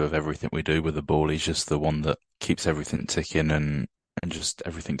centre of everything we do with the ball. He's just the one that keeps everything ticking and just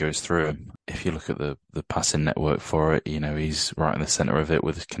everything goes through him. If you look at the passing network for it, he's right in the centre of it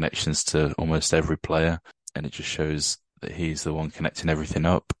with connections to almost every player. And it just shows that he's the one connecting everything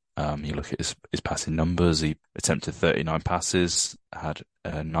up. You look at his passing numbers. He attempted 39 passes, had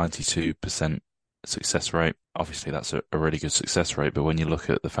a 92% success rate. Obviously, that's a really good success rate. But when you look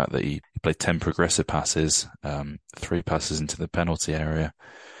at the fact that he played 10 progressive passes, 3 passes into the penalty area,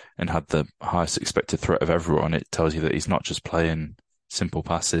 and had the highest expected threat of everyone, it tells you that he's not just playing simple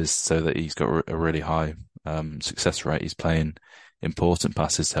passes so that he's got a really high success rate. He's playing important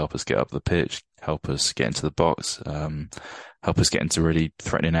passes to help us get up the pitch, help us get into the box, help us get into really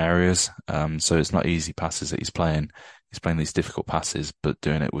threatening areas. So it's not easy passes that he's playing. He's playing these difficult passes, but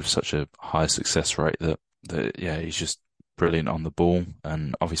doing it with such a high success rate that he's just brilliant on the ball.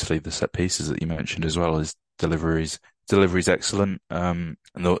 And obviously the set pieces that you mentioned as well, his delivery's excellent. And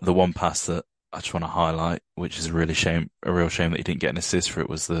the one pass that I just want to highlight, which is a real shame that he didn't get an assist for it,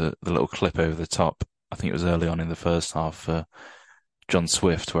 was the little clip over the top. I think it was early on in the first half for John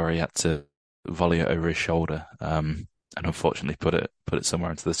Swift, where he had to volley it over his shoulder, and unfortunately put it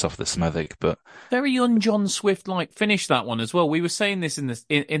somewhere into the top of the Smethwick. But very un-John Swift-like finish, that one as well. We were saying this in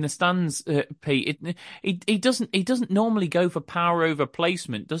the stands, Pete. He doesn't normally go for power over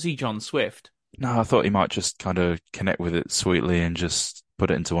placement, does he, John Swift? No, I thought he might just kind of connect with it sweetly and just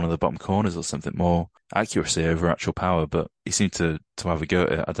put it into one of the bottom corners or something, more accuracy over actual power. But he seemed to have a go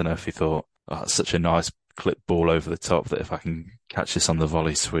at it. I don't know if he thought, oh, it's such a nice clip ball over the top that if I can catch this on the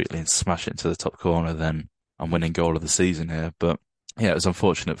volley sweetly and smash it into the top corner, then I'm winning goal of the season here. But yeah, it was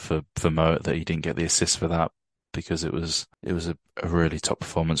unfortunate for Mowat that he didn't get the assist for that, because it was a really top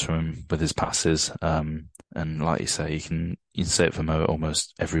performance from him with his passes. And like you say, you can say it for Mowat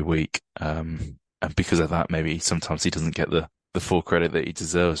almost every week. And because of that, maybe sometimes he doesn't get the full credit that he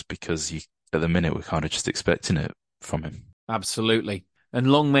deserves, because at the minute we're kind of just expecting it from him. Absolutely. And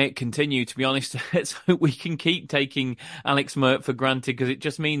long may it continue, to be honest. Let's hope we can keep taking Alex Mert for granted, because it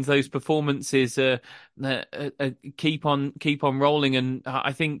just means those performances keep on rolling. And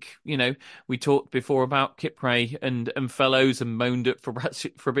I think, we talked before about Kipre and Fellows and moaned at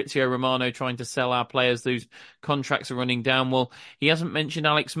Fabrizio Romano trying to sell our players whose contracts are running down. Well, he hasn't mentioned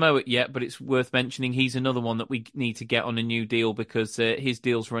Alex Mowat yet, but it's worth mentioning he's another one that we need to get on a new deal, because his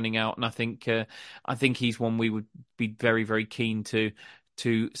deal's running out. And I think he's one we would be very, very keen to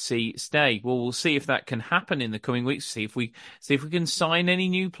see stay. Well, we'll see if that can happen in the coming weeks. See if we can sign any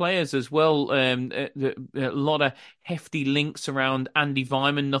new players as well. A lot of hefty links around Andy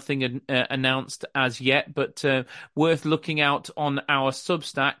Weimann. Nothing announced as yet, but worth looking out on our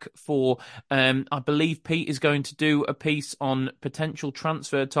Substack for. I believe Pete is going to do a piece on potential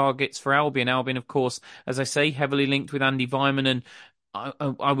transfer targets for Albion. Albion, of course, as I say, heavily linked with Andy Weimann, and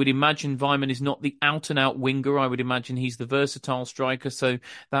I would imagine Weimann is not the out-and-out winger. I would imagine he's the versatile striker. So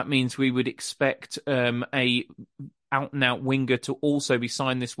that means we would expect a out-and-out winger to also be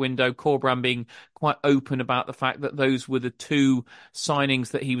signed this window. Corberan being quite open about the fact that those were the two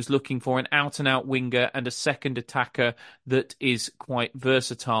signings that he was looking for, an out-and-out winger and a second attacker that is quite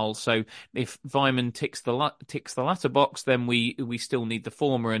versatile. So if Weimann ticks the latter box, then we still need the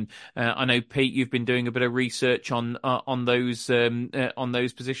former. And I know, Pete, you've been doing a bit of research on those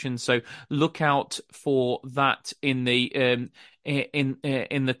positions. So look out for that in the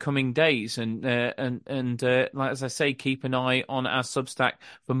coming days, and as I say, keep an eye on our Substack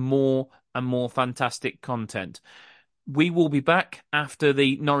for more and more fantastic content. We will be back after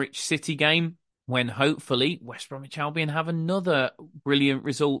the Norwich City game, when hopefully West Bromwich Albion have another brilliant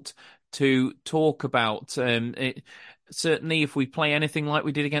result to talk about. Certainly, if we play anything like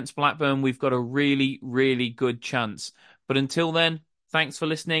we did against Blackburn, we've got a really, really good chance. But until then, thanks for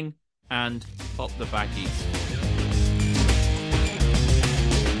listening, and up the baggies.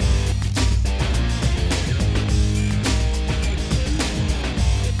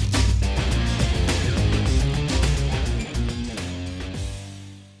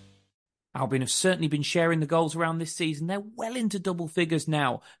 Albion have certainly been sharing the goals around this season. They're well into double figures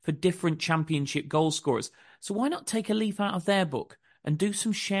now for different championship goal scorers. So why not take a leaf out of their book and do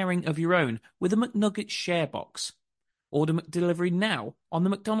some sharing of your own with a McNuggets share box? Order McDelivery now on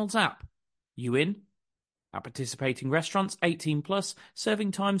the McDonald's app. You in? At participating restaurants, 18 plus,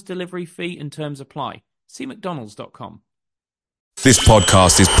 serving times, delivery fee and terms apply. See mcdonalds.com. This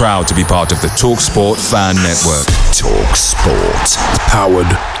podcast is proud to be part of the TalkSport Fan Network. TalkSport. Powered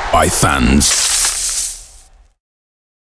by fans.